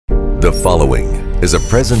The following is a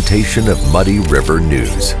presentation of Muddy River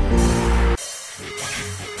News.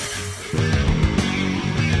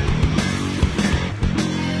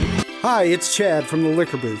 Hi, it's Chad from the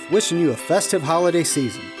Liquor Booth, wishing you a festive holiday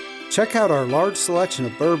season. Check out our large selection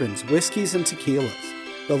of bourbons, whiskeys, and tequilas.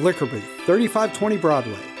 The Liquor Booth, 3520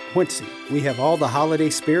 Broadway, Quincy. We have all the holiday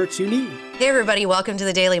spirits you need. Hey everybody, welcome to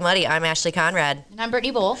the Daily Muddy. I'm Ashley Conrad. And I'm Brittany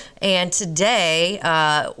Bull. And today,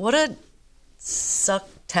 what a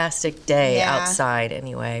sucktastic day outside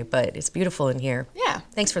anyway, but it's beautiful in here. Yeah.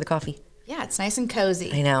 Thanks for the coffee. Yeah, it's nice and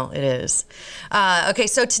cozy. I know, it is. Okay,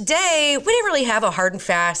 so today, we didn't really have a hard and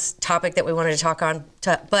fast topic that we wanted to talk on,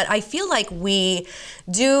 but I feel like we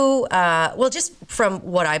do, just from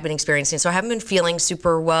what I've been experiencing. So I haven't been feeling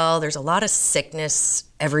super well. There's a lot of sickness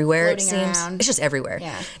everywhere, Floating it seems. around. It's just everywhere.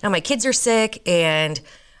 Yeah. Now, my kids are sick, and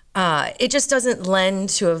it just doesn't lend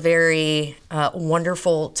to a very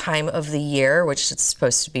wonderful time of the year, which it's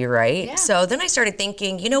supposed to be, right? Yeah. So then I started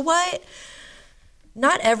thinking, you know what?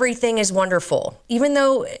 Not everything is wonderful, even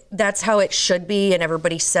though that's how it should be. And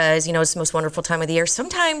everybody says, you know, it's the most wonderful time of the year.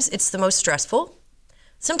 Sometimes it's the most stressful.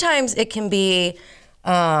 Sometimes it can be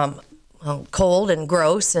cold and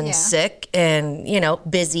gross and sick and, you know,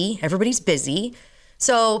 busy. Everybody's busy.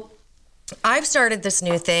 So I've started this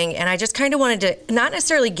new thing, and I just kind of wanted to not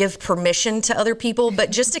necessarily give permission to other people,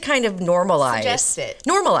 but just to kind of normalize. Suggest it.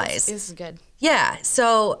 Normalize. This is good. Yeah,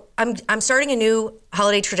 so I'm starting a new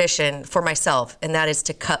holiday tradition for myself, and that is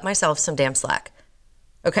to cut myself some damn slack.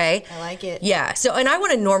 Okay? I like it. Yeah, so, and I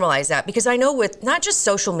want to normalize that because I know with not just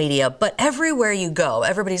social media, but everywhere you go,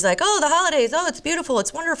 everybody's like, oh, the holidays, oh, it's beautiful,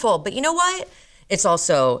 it's wonderful. But you know what? It's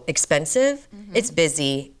also expensive, it's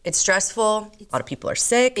busy, it's stressful, a lot of people are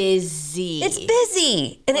sick. Busy. It's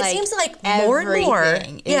busy. And Like it seems like more and more.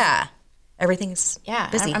 Everything's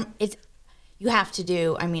busy. You have to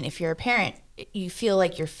do, I mean, if you're a parent, you feel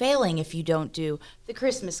like you're failing if you don't do the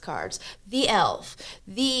Christmas cards, the elf,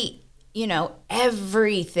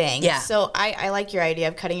 everything. Yeah. So I like your idea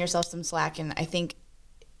of cutting yourself some slack, and I think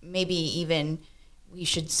maybe even we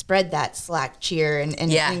should spread that slack cheer and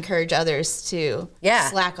encourage others to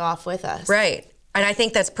slack off with us. Right. And I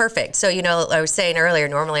think that's perfect. So, you know, I was saying earlier,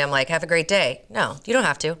 normally I'm like, have a great day. No, you don't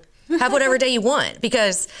have to. Have whatever day you want,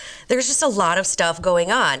 because there's just a lot of stuff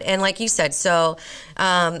going on. And like you said, so,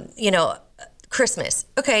 Christmas.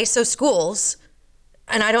 Okay, so schools,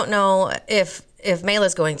 and I don't know if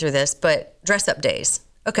Mayla's going through this, but dress-up days.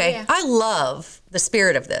 Okay, yeah. I love the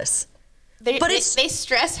spirit of this. They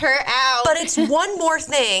stress her out. But it's one more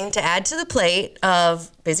thing to add to the plate of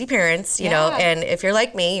busy parents, you know, and if you're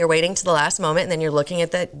like me, you're waiting to the last moment, and then you're looking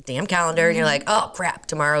at the damn calendar, and you're like, oh, crap,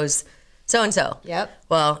 tomorrow's so-and-so. Yep.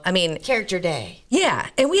 Well, I mean. Character day. Yeah,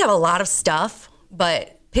 and we have a lot of stuff,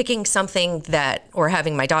 but picking something or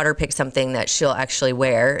having my daughter pick something that she'll actually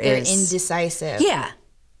wear They're is indecisive. Yeah.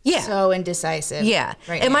 Yeah. So indecisive. Yeah.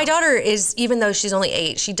 Right and now. my daughter is, even though she's only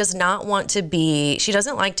 8, she does not want to she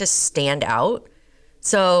doesn't like to stand out.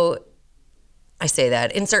 So I say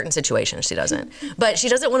that in certain situations she doesn't, but she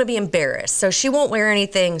doesn't want to be embarrassed. So she won't wear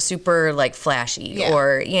anything super like flashy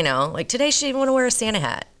or, you know, like today she didn't want to wear a Santa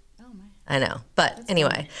hat. I know. But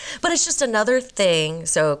anyway, but it's just another thing.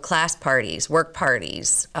 So class parties, work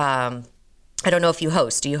parties. I don't know if you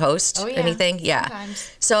host. Do you host anything? Yeah.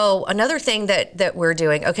 Sometimes. So another thing that we're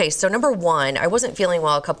doing. Okay. So number one, I wasn't feeling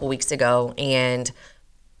well a couple weeks ago, and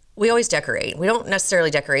we always decorate. We don't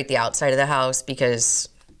necessarily decorate the outside of the house because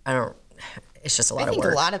it's just a lot of work. I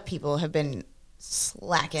think a lot of people have been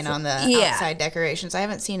slacking on the outside decorations. I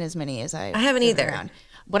haven't seen as many as I haven't either. Around.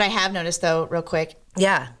 What I have noticed though, real quick.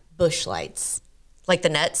 Yeah. Bush lights. Like the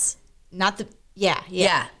nets? Not the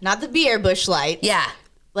not the beer bush lights. Yeah.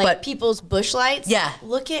 Like people's bush lights. Yeah.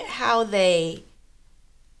 Look at how they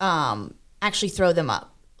actually throw them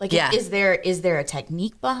up. Like is there a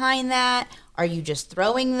technique behind that? Are you just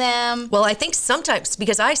throwing them? Well, I think sometimes,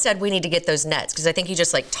 because I said we need to get those nets, because I think you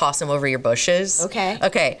just like toss them over your bushes.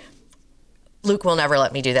 Okay. Luke will never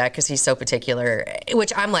let me do that because he's so particular,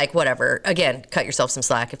 which I'm like, whatever. Again, cut yourself some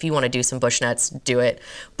slack. If you want to do some bush nets, do it.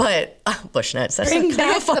 But bush nets, that's Bring kind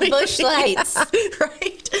back of funny. the bush lights.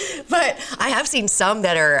 Right? But I have seen some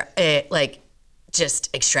that are like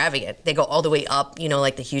just extravagant. They go all the way up, you know,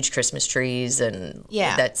 like the huge Christmas trees and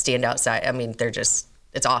that stand outside. I mean, it's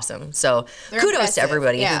awesome. So kudos impressive. To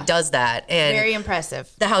everybody who does that. And very impressive.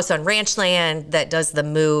 The house on Ranchland that does the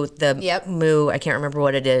moo, I can't remember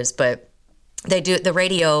what it is, but they do, the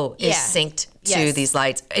radio is synced to these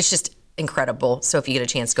lights. It's just incredible. So if you get a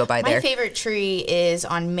chance, go by there. My favorite tree is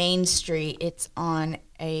on Main Street. It's on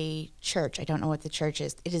a church. I don't know what the church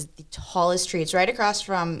is. It is the tallest tree. It's right across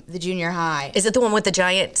from the junior high. Is it the one with the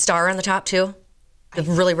giant star on the top too? The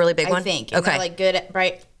really, really big one? I think. And they're like good at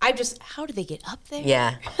bright. How do they get up there?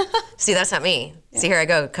 Yeah. See, that's not me. Yeah. See, here I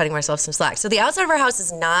go, cutting myself some slack. So the outside of our house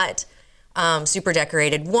is not super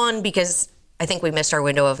decorated. One, because I think we missed our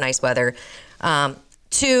window of nice weather.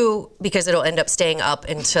 Two, because it'll end up staying up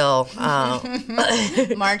until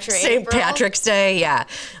March or St. April. Patrick's Day, yeah.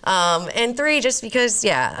 And three, just because,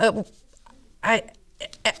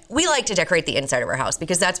 we like to decorate the inside of our house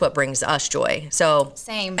because that's what brings us joy. So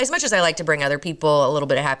same. As much as I like to bring other people a little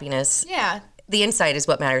bit of happiness, the inside is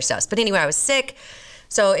what matters to us. But anyway, I was sick.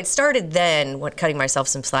 So it started then, cutting myself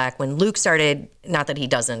some slack, when Luke started, not that he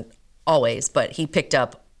doesn't always, but he picked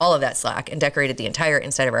up all of that slack and decorated the entire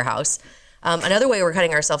inside of our house. Another way we're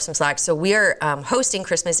cutting ourselves some slack, so we are hosting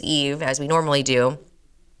Christmas Eve, as we normally do.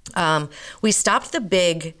 We stopped the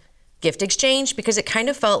big gift exchange because it kind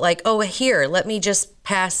of felt like, oh, here, let me just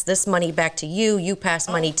pass this money back to you. You pass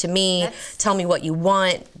money to me. Tell me what you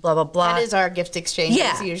want, blah, blah, blah. That is our gift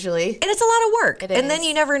exchanges usually. And it's a lot of work. It and is. Then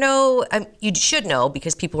you never know. You should know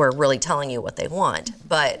because people are really telling you what they want.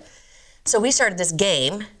 But so we started this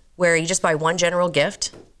game where you just buy one general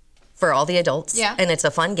gift for all the adults. Yeah. And it's a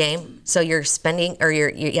fun game. So you're spending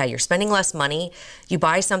less money. You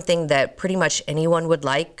buy something that pretty much anyone would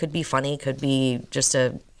like. Could be funny, could be just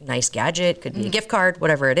a nice gadget, could be a gift card,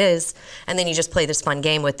 whatever it is. And then you just play this fun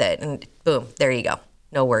game with it and boom, there you go.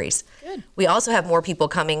 No worries. Good. We also have more people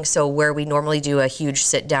coming. So where we normally do a huge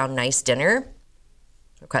sit down, nice dinner,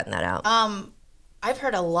 we're cutting that out. I've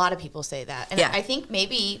heard a lot of people say that. And I think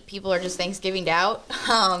maybe people are just Thanksgivinged out.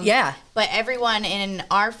 But everyone in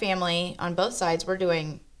our family on both sides, we're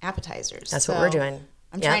doing appetizers. That's what we're doing.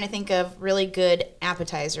 I'm trying to think of really good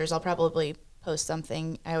appetizers. I'll probably post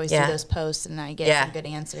something. I always do those posts and I get some good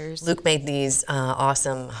answers. Luke made these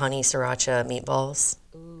awesome honey sriracha meatballs.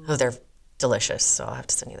 Ooh. Oh, they're delicious. So I'll have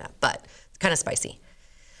to send you that. But it's kind of spicy.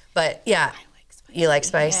 But yeah. I like spicy. You like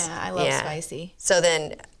spice? Yeah, I love spicy. So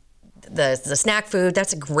then the snack food,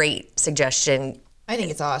 that's a great suggestion. I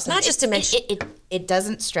think it's awesome. Not just to mention it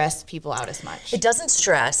doesn't stress people out as much. It doesn't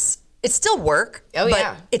stress. It's still work.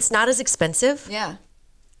 But it's not as expensive. Yeah.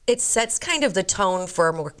 It sets kind of the tone for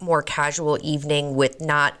a more casual evening with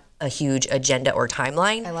not a huge agenda or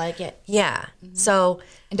timeline. I like it. Yeah. Mm-hmm. So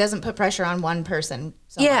it doesn't put pressure on one person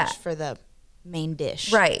so much for the main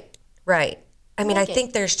dish. Right. I mean, I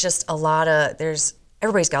think there's just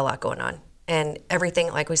everybody's got a lot going on. And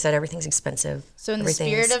everything, like we said, everything's expensive. So in the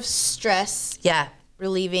spirit of stress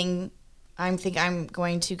relieving, I'm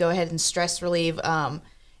going to go ahead and stress relieve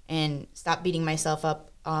and stop beating myself up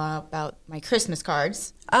about my Christmas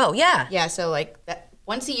cards. Oh, yeah. Yeah, so like that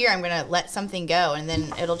once a year I'm going to let something go and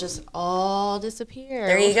then it'll just all disappear.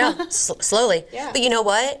 There you go. Slowly. Yeah. But you know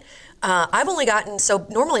what? I've only gotten, so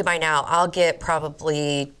normally by now I'll get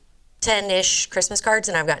probably 10-ish Christmas cards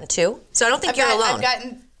and I've gotten 2. So I don't think you're alone. I've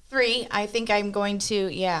gotten 3. I think I'm going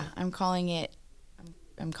to, I'm calling it.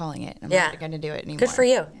 I'm calling it. I'm not going to do it anymore. Good for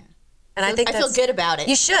you. Yeah. And I think I feel good about it.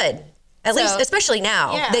 You should. At least, especially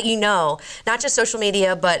now that you know, not just social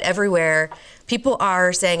media, but everywhere, people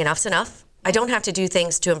are saying enough's enough. I don't have to do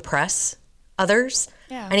things to impress others.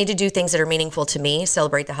 Yeah. I need to do things that are meaningful to me,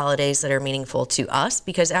 celebrate the holidays that are meaningful to us,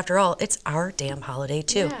 because after all, it's our damn holiday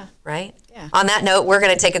too, right? Yeah. On that note, we're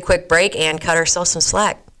going to take a quick break and cut ourselves some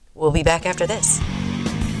slack. We'll be back after this.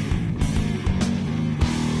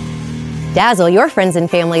 Dazzle your friends and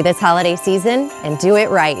family this holiday season and do it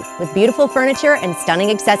right with beautiful furniture and stunning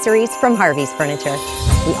accessories from Harvey's Furniture.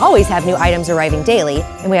 We always have new items arriving daily,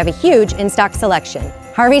 and we have a huge in-stock selection.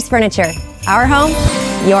 Harvey's Furniture, our home,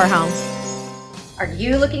 your home. Are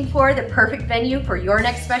you looking for the perfect venue for your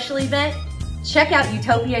next special event? Check out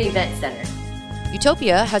Utopia Event Center.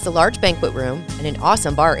 Utopia has a large banquet room and an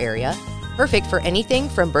awesome bar area, perfect for anything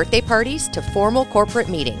from birthday parties to formal corporate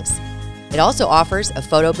meetings. It also offers a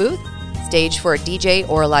photo booth, stage for a DJ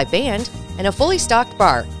or a live band, and a fully stocked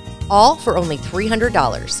bar, all for only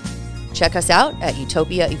 $300. Check us out at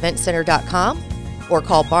utopiaeventcenter.com or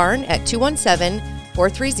call Barn at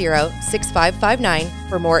 217-430-6559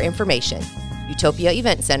 for more information. Utopia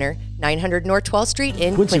Event Center, 900 North 12th Street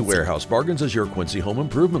in Quincy. Warehouse Bargains is your Quincy home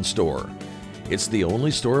improvement store. It's the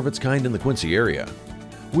only store of its kind in the Quincy area.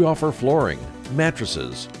 We offer flooring,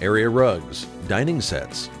 mattresses, area rugs, dining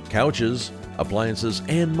sets, couches, appliances,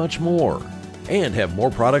 and much more, and have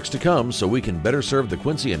more products to come so we can better serve the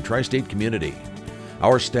Quincy and tri-state community.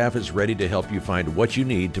 Our staff is ready to help you find what you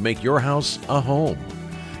need to make your house a home.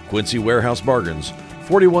 Quincy Warehouse Bargains,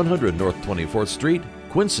 4100 North 24th Street,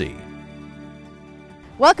 Quincy.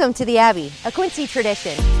 Welcome to the Abbey, a Quincy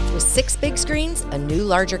tradition. With 6 big screens, a new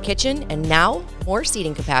larger kitchen, and now more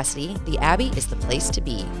seating capacity, the Abbey is the place to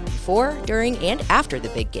be before, during, and after the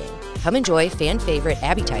big game. Come enjoy fan favorite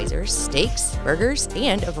Abbeytizers, steaks, burgers,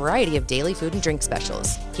 and a variety of daily food and drink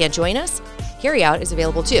specials. Can't join us? Carryout is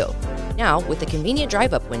available too. Now with a convenient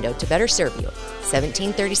drive-up window to better serve you.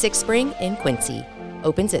 1736 Spring in Quincy.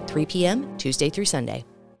 Opens at 3 p.m. Tuesday through Sunday.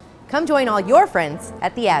 Come join all your friends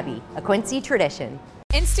at the Abbey, a Quincy tradition.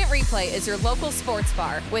 Instant Replay is your local sports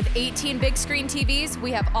bar. With 18 big screen TVs,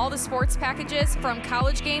 we have all the sports packages from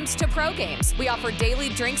college games to pro games. We offer daily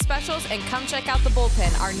drink specials, and come check out the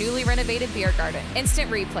Bullpen, our newly renovated beer garden.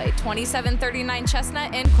 Instant Replay, 2739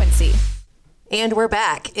 Chestnut in Quincy. And we're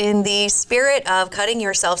back. In the spirit of cutting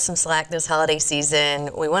yourself some slack this holiday season,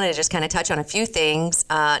 we wanted to just kind of touch on a few things,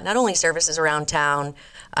 not only services around town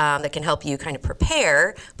that can help you kind of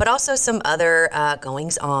prepare, but also some other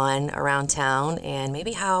goings on around town, and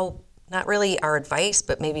maybe how, not really our advice,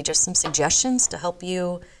 but maybe just some suggestions to help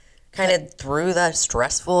you kind of through the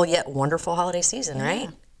stressful yet wonderful holiday season, right?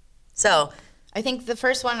 So I think the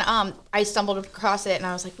first one, I stumbled across it and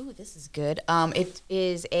I was like, ooh, this is good. It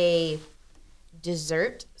is a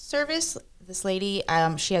dessert service. This lady,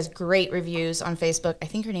 she has great reviews on Facebook. I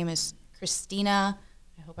think her name is Christina.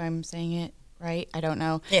 I hope I'm saying it right. I don't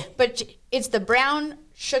know. Yeah. But it's the brown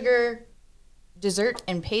sugar dessert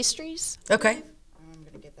and pastries. Okay. I'm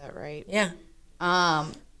going to get that right. Yeah.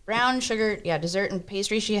 Brown sugar, dessert and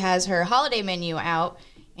pastry. She has her holiday menu out.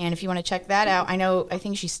 And if you want to check that out, I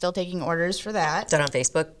think she's still taking orders for that. Is that on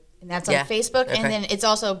Facebook? And that's on Facebook. Okay. And then it's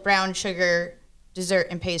also brown sugar dessert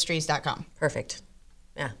and pastries.com. Perfect.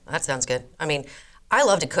 Yeah, that sounds good. I mean, I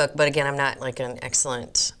love to cook, but again, I'm not like an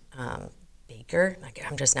excellent baker. Like,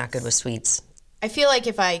 I'm just not good with sweets. I feel like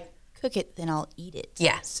if I cook it, then I'll eat it.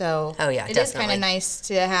 Yeah. So it definitely. Is kind of nice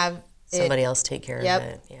to have somebody else take care of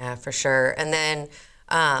it. Yeah, for sure. And then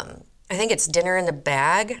I think it's Dinner in the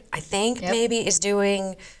Bag, I think maybe is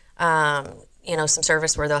doing some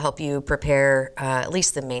service where they'll help you prepare at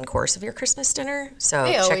least the main course of your Christmas dinner. So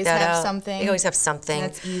they check that out. Something. They always have something.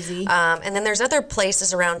 That's easy. And then there's other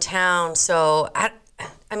places around town. So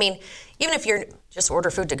I mean, even if you're just order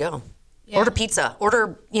food to go. Yeah. Order pizza.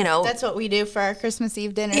 That's what we do for our Christmas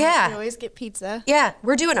Eve dinner. Yeah. We always get pizza. Yeah.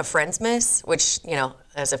 We're doing a Friendsmas, which,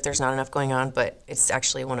 as if there's not enough going on, but it's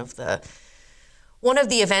actually one of the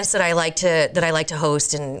events that I like to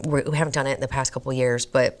host, and we haven't done it in the past couple of years,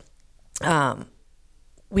 but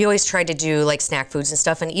we always try to do like snack foods and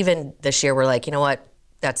stuff. And even this year we're like, you know what?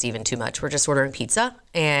 That's even too much. We're just ordering pizza,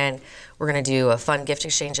 and we're going to do a fun gift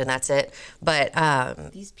exchange, and that's it. But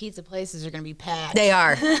these pizza places are going to be packed. They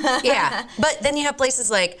are. Yeah. But then you have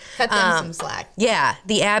places like cut them some slack. Yeah.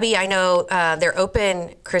 The Abbey, I know they're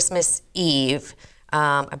open Christmas Eve,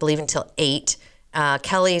 I believe until 8.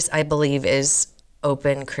 Kelly's, I believe, is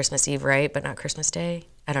open Christmas Eve, right? But not Christmas Day.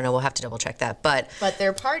 I don't know. We'll have to double check that. But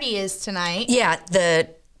their party is tonight. Yeah. The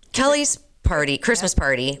Kelly's party, Christmas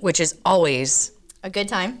party, which is always a good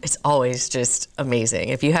time. It's always just amazing.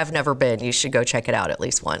 If you have never been, you should go check it out at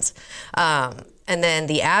least once. And then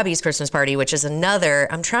the Abbey's Christmas party, which is another,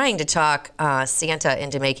 I'm trying to talk Santa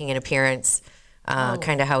into making an appearance,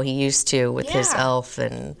 kind of how he used to with his elf.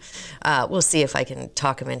 And we'll see if I can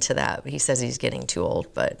talk him into that. He says he's getting too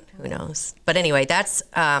old, but who knows. But anyway, that's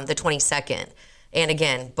the 22nd. And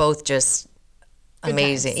again, both just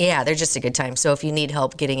amazing. Yeah, they're just a good time. So if you need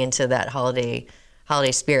help getting into that holiday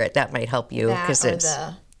spirit, that might help you, because it's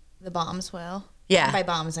the bombs will. Yeah. And by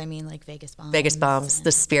bombs I mean like Vegas bombs. Vegas bombs.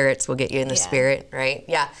 The spirits will get you in the spirit, right?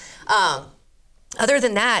 Yeah. Other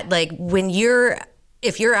than that, like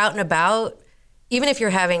if you're out and about, even if you're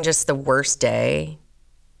having just the worst day,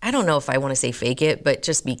 I don't know if I want to say fake it, but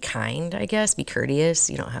just be kind, I guess. Be courteous.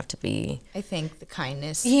 You don't have to be. I think the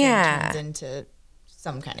kindness turns into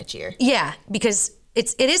some kind of cheer. Yeah, because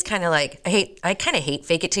it is kind of like I kind of hate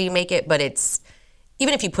fake it till you make it, but it's.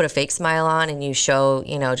 Even if you put a fake smile on and you show,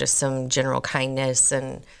 just some general kindness,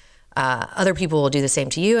 and other people will do the same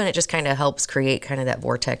to you, and it just kind of helps create kind of that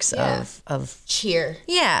vortex of cheer.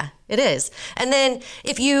 Yeah, it is. And then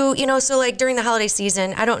if you, so like during the holiday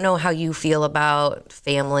season, I don't know how you feel about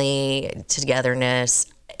family togetherness.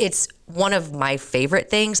 It's one of my favorite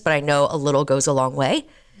things, but I know a little goes a long way.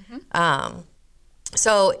 Mm-hmm.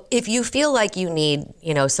 So if you feel like you need,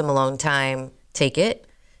 some alone time, take it.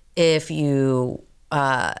 If you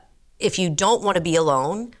don't want to be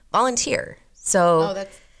alone, volunteer. So,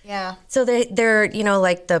 So they're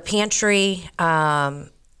like the pantry.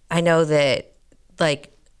 I know that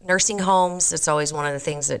like nursing homes, it's always one of the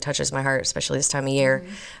things that touches my heart, especially this time of year.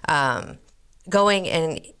 Mm-hmm. going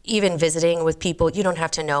and even visiting with people, you don't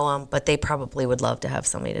have to know them, but they probably would love to have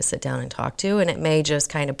somebody to sit down and talk to, and it may just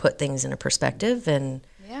kind of put things into perspective. And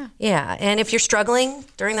yeah. And if you're struggling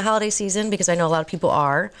during the holiday season, because I know a lot of people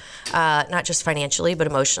are, not just financially, but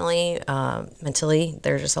emotionally, mentally,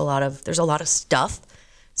 there's a lot of stuff.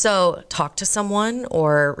 So talk to someone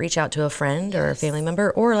or reach out to a friend or a family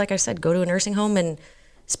member, or like I said, go to a nursing home and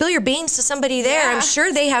spill your beans to somebody there. I'm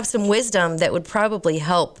sure they have some wisdom that would probably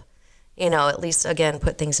help, at least, again,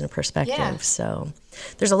 put things in perspective. Yeah. So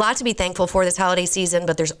there's a lot to be thankful for this holiday season,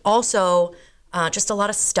 but there's also just a lot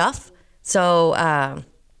of stuff. So,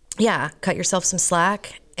 cut yourself some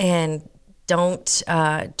slack and don't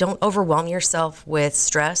overwhelm yourself with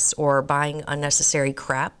stress or buying unnecessary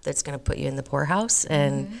crap that's going to put you in the poorhouse.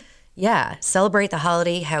 And celebrate the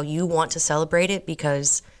holiday how you want to celebrate it,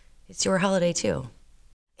 because it's your holiday too.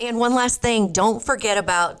 And one last thing, don't forget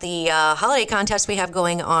about the holiday contest we have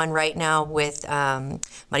going on right now with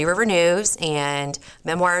Muddy River News and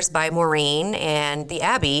Memoirs by Maureen and the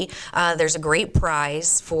Abbey. There's a great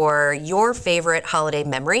prize for your favorite holiday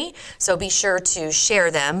memory. So be sure to share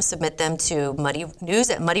them, submit them to Muddy News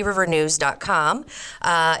at muddyrivernews.com,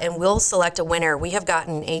 and we'll select a winner. We have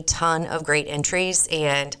gotten a ton of great entries,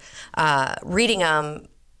 and reading them,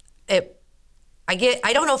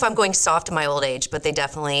 I don't know if I'm going soft in my old age, but they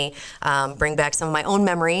definitely bring back some of my own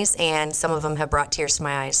memories, and some of them have brought tears to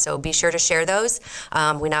my eyes. So be sure to share those.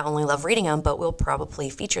 We not only love reading them, but we'll probably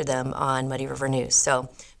feature them on Muddy River News. So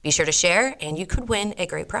be sure to share, and you could win a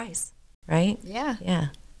great prize, right? Yeah. Yeah.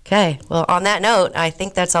 Okay. Well, on that note, I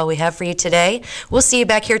think that's all we have for you today. We'll see you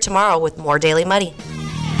back here tomorrow with more Daily Muddy.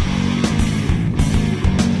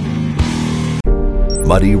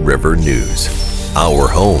 Muddy River News. Our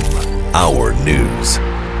home, our news.